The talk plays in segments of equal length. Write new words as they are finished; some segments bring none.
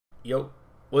Yo,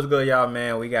 what's good, y'all,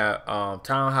 man? We got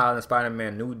Tom Holland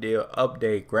Spider-Man new deal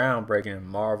update, groundbreaking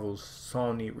Marvel's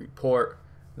Sony report.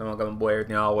 I'm gonna boy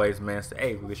everything always, man. So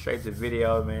hey, we get straight to the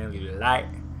video, man. Leave a like,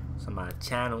 it's on my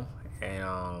channel,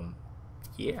 and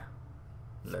yeah,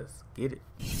 let's get it.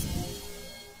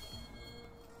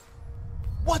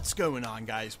 What's going on,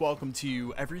 guys? Welcome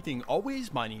to Everything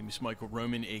Always. My name is Michael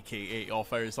Roman, aka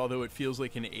Allfires. Although it feels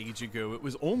like an age ago, it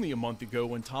was only a month ago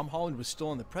when Tom Holland was still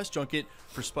on the press junket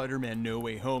for Spider-Man No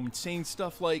Way Home, saying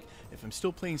stuff like, if I'm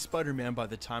still playing Spider-Man by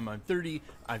the time I'm 30,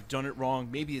 I've done it wrong,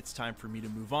 maybe it's time for me to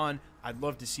move on. I'd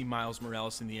love to see Miles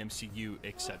Morales in the MCU,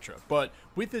 etc. But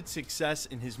with its success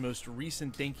in his most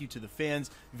recent thank you to the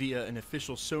fans via an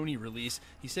official Sony release,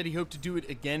 he said he hoped to do it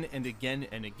again and again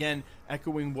and again,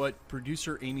 echoing what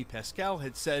producer Amy Pascal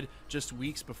had said just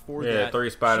weeks before that. Three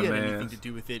she Spider-Mans. had anything to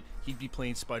do with it. He'd be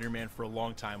playing Spider-Man for a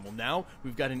long time. Well, now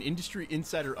we've got an industry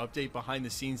insider update behind the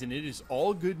scenes, and it is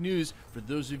all good news for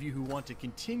those of you who want to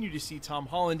continue to see Tom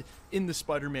Holland in the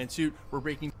Spider-Man suit. We're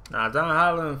breaking. Now, Tom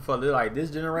Holland for this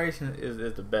generation is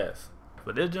the best.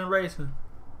 For this generation,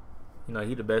 you know,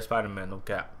 he the best Spider-Man, no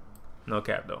cap. No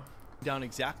cap, though. Down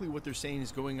exactly what they're saying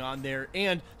is going on there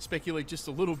and speculate just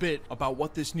a little bit about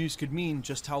what this news could mean,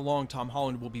 just how long Tom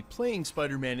Holland will be playing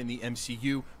Spider-Man in the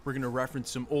MCU. We're going to reference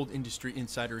some old industry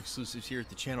insider exclusives here at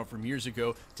the channel from years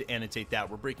ago to annotate that.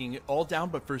 We're breaking it all down,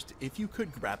 but first, if you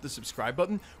could grab the subscribe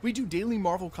button. We do daily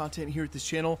Marvel content here at this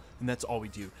channel, and that's all we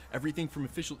do. Everything from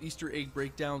official Easter egg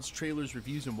breakdowns, trailers,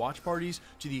 reviews, and watch parties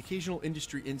to the occasional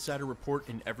industry insider report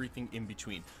and everything in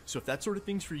between. So if that sort of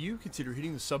thing's for you, consider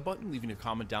hitting the sub button, leaving a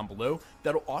comment down below.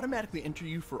 That'll automatically enter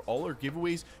you for all our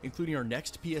giveaways, including our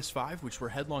next PS5, which we're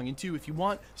headlong into. If you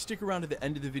want, stick around to the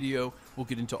end of the video. We'll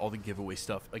get into all the giveaway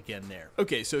stuff again there.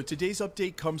 Okay, so today's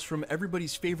update comes from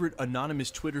everybody's favorite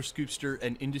anonymous Twitter scoopster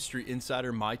and industry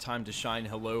insider, My Time to Shine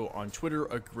Hello on Twitter.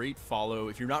 A great follow.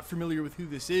 If you're not familiar with who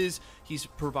this is, he's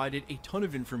provided a ton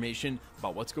of information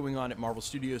about what's going on at Marvel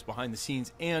Studios behind the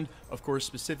scenes and, of course,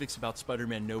 specifics about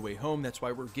Spider-Man No Way Home. That's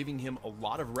why we're giving him a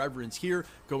lot of reverence here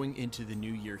going into the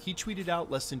new year. He tweeted out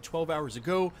less than 12 hours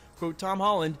ago, quote, Tom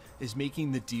Holland is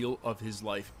making the deal of his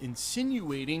life,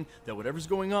 insinuating that whatever's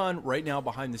going on right now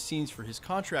behind the scenes for his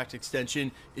contract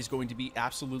extension is going to be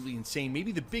absolutely insane,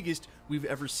 maybe the biggest we've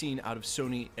ever seen out of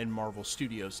Sony and Marvel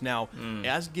Studios. Now,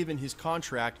 as given his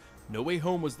contract, No Way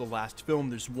Home was the last film.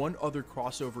 There's one other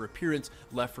crossover appearance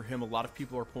left for him. A lot of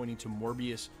people are pointing to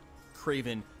Morbius,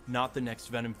 Craven, not the next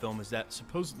Venom film, as that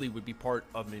supposedly would be part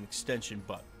of an extension,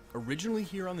 but originally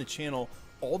here on the channel,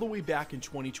 all the way back in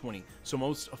 2020, so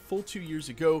almost a full 2 years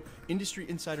ago, industry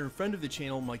insider and friend of the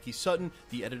channel, Mikey Sutton,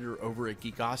 the editor over at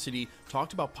Geekosity,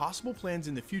 talked about possible plans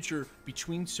in the future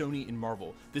between Sony and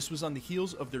Marvel. This was on the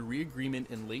heels of their re-agreement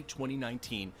in late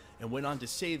 2019, and went on to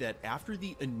say that after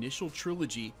the initial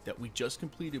trilogy that we just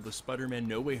completed with Spider-Man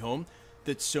No Way Home,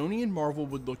 that Sony and Marvel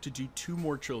would look to do 2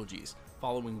 more trilogies,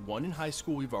 following one in high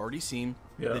school we've already seen,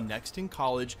 the next in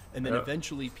college, and then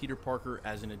eventually Peter Parker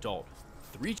as an adult.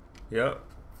 3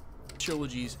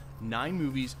 trilogies, 9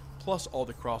 movies, plus all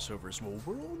the crossovers. Well,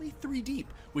 we're only 3 deep,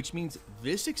 which means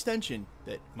this extension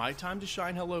that My Time to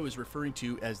Shine Hello is referring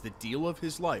to as the deal of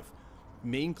his life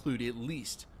may include at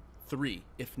least 3,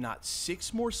 if not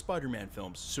 6 more Spider-Man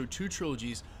films, so 2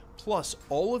 trilogies, plus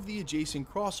all of the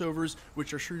adjacent crossovers,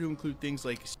 which are sure to include things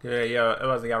like it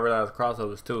wasn't. I realized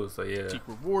crossovers too. So yeah,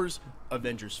 Secret Wars,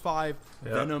 Avengers 5,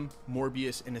 Venom,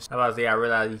 Morbius, and I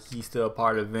realized he's still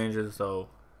part of Avengers. So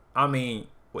I mean,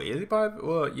 wait, is he part of?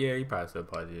 Well, yeah, he probably still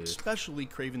part of it. Especially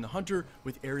Kraven the Hunter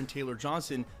with Aaron Taylor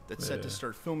Johnson, that's set to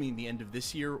start filming the end of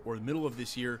this year or the middle of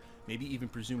this year, maybe even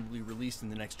presumably released in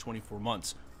the next 24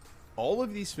 months. All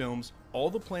of these films, all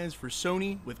the plans for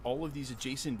Sony with all of these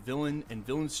adjacent villain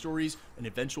stories, an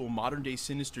eventual modern-day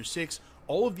Sinister Six,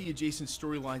 all of the adjacent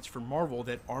storylines for Marvel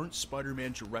that aren't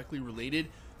Spider-Man directly related,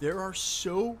 there are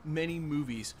so many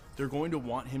movies they're going to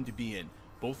want him to be in,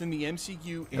 both in the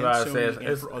MCU and Sony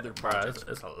and for other projects.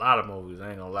 It's a lot of movies,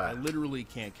 I ain't gonna lie. I literally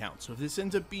can't count. So if this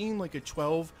ends up being like a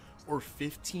 12 or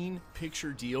 15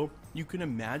 picture deal, you can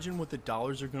imagine what the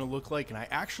dollars are going to look like, and I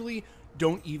actually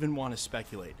don't even want to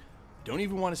speculate. Don't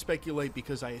even want to speculate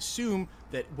because I assume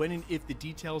that when and if the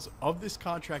details of this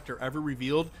contract are ever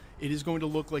revealed, it is going to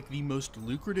look like the most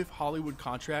lucrative Hollywood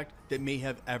contract that may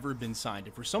have ever been signed.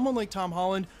 And for someone like Tom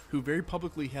Holland, who very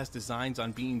publicly has designs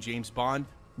on being James Bond,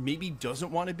 maybe doesn't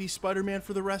want to be Spider-Man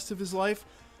for the rest of his life,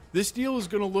 this deal is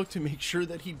going to look to make sure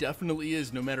that he definitely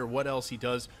is, no matter what else he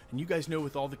does. And you guys know,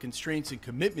 with all the constraints and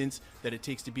commitments that it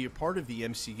takes to be a part of the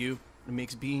MCU, It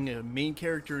makes being a main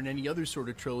character in any other sort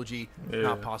of trilogy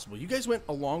not possible. You guys went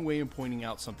a long way in pointing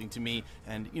out something to me,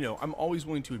 and you know, I'm always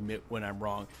willing to admit when I'm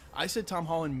wrong. I said Tom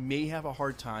Holland may have a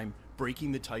hard time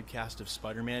breaking the typecast of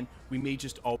Spider-Man. We may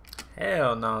just all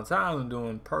hell no, Tom Holland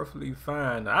doing perfectly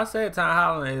fine. I said Tom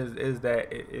Holland is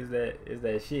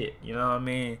that shit. You know what I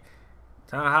mean?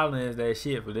 Tom Holland is that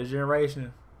shit for this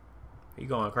generation. He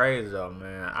going crazy though,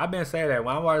 man. I've been saying that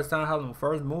when I watched Tom Holland's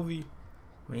first movie,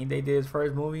 when they did his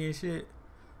first movie and shit,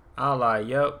 I was like,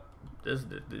 yep, this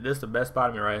the best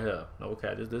Spider-Man right here.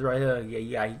 Okay, this right here,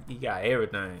 yeah, he got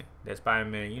everything that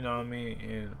Spider-Man, you know what I mean,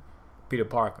 and Peter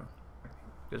Parker.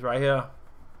 This right here,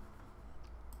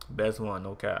 best one,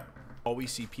 no cap.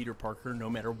 Always see Peter Parker no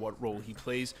matter what role he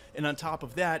plays, and on top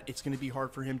of that, it's going to be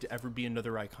hard for him to ever be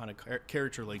another iconic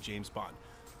character like James Bond.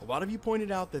 A lot of you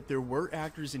pointed out that there were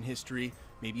actors in history,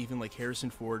 maybe even like Harrison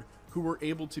Ford, who were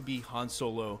able to be Han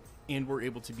Solo and were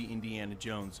able to be Indiana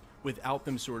Jones without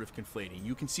them sort of conflating.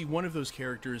 You can see one of those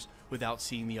characters without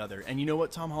seeing the other. And you know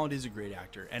what? Tom Holland is a great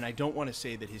actor, and I don't want to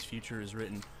say that his future is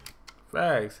written.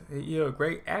 Facts. You're a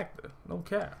great actor. No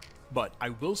cap. But I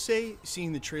will say,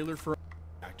 seeing the trailer for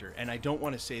actor, and I don't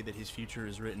want to say that his future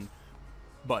is written,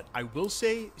 but I will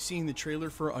say, seeing the trailer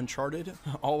for Uncharted,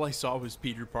 all I saw was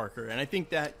Peter Parker. And I think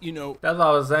that, you know, that's what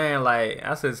I was saying. Like,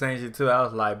 I said the same shit too. I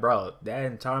was like, bro, that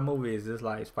entire movie is just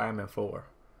like Spider-Man 4.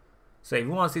 So if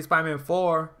you want to see Spider-Man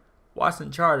 4, watch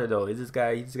Uncharted though. He just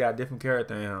got a different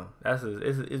character in him.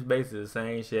 It's basically the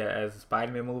same shit as the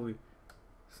Spider-Man movie.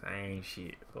 Same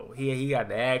shit. But he got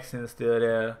the accent still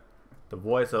there. The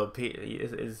voice of Pete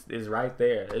is right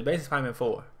there. It's basically Spider-Man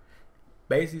 4.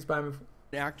 Basically Spider-Man 4.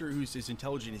 An actor who's as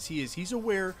intelligent as he is, he's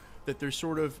aware that there's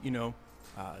sort of, you know,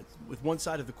 with one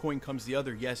side of the coin comes the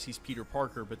other. Yes, he's Peter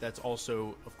Parker, but that's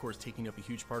also, of course, taking up a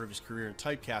huge part of his career in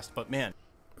typecast. But man,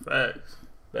 facts.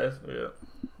 That's yeah.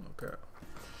 Okay.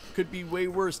 Could be way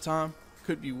worse, Tom.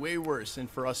 Could be way worse. And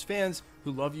for us fans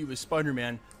who love you as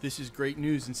Spider-Man, this is great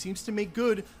news and seems to make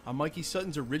good on Mikey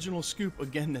Sutton's original scoop,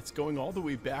 again, that's going all the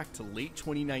way back to late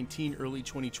 2019, early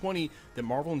 2020, that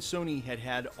Marvel and Sony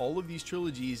had all of these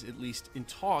trilogies, at least in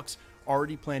talks,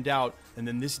 already planned out, and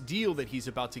then this deal that he's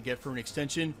about to get for an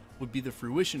extension would be the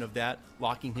fruition of that,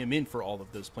 locking him in for all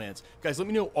of those plans. Guys, let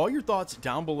me know all your thoughts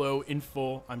down below in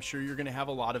full. I'm sure you're going to have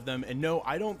a lot of them. And no,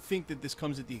 I don't think that this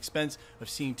comes at the expense of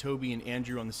seeing Toby and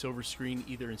Andrew on the silver screen,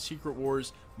 either in Secret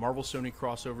Wars, Marvel Sony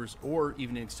crossovers, or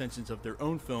even in extensions of their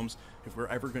own films, if we're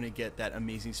ever going to get that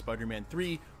amazing Spider-Man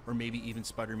 3, or maybe even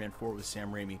Spider-Man 4 with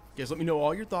Sam Raimi. Guys, let me know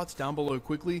all your thoughts down below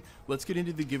quickly. Let's get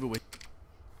into the giveaway.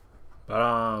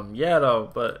 But yeah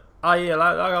though, but oh yeah,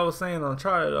 like I was saying on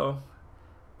Uncharted though,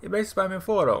 it basically Spider-Man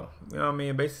 4 though. You know what I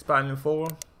mean? Basically Spider-Man 4.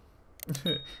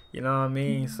 You know what I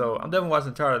mean? So I'm definitely watching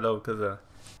Uncharted though,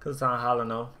 cause Tom Holland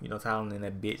though. You know, Tom Holland in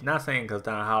that bitch. Not saying cause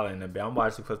Tom Holland in that bitch. I'm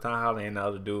watching cause Tom Holland and the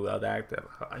other dude, other actor.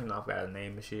 You know, I forgot his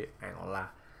name and shit. I ain't gonna lie.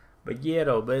 But yeah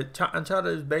though, but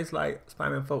Uncharted is based like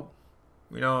Spider-Man 4.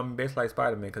 You know what I mean? Based like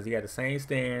Spider-Man, cause he got the same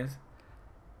stance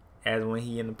as when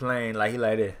he in the plane, like he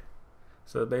like that.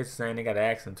 So basically saying they got an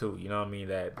accent too, you know what I mean?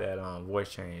 That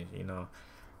voice change, you know.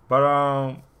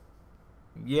 But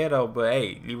yeah though, but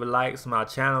hey, leave a like to my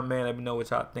channel, man. Let me know what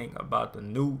y'all think about the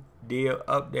new deal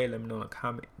update. Let me know in the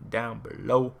comment down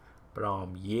below. But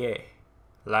yeah,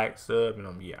 like, sub,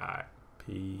 and yeah, alright,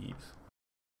 peace.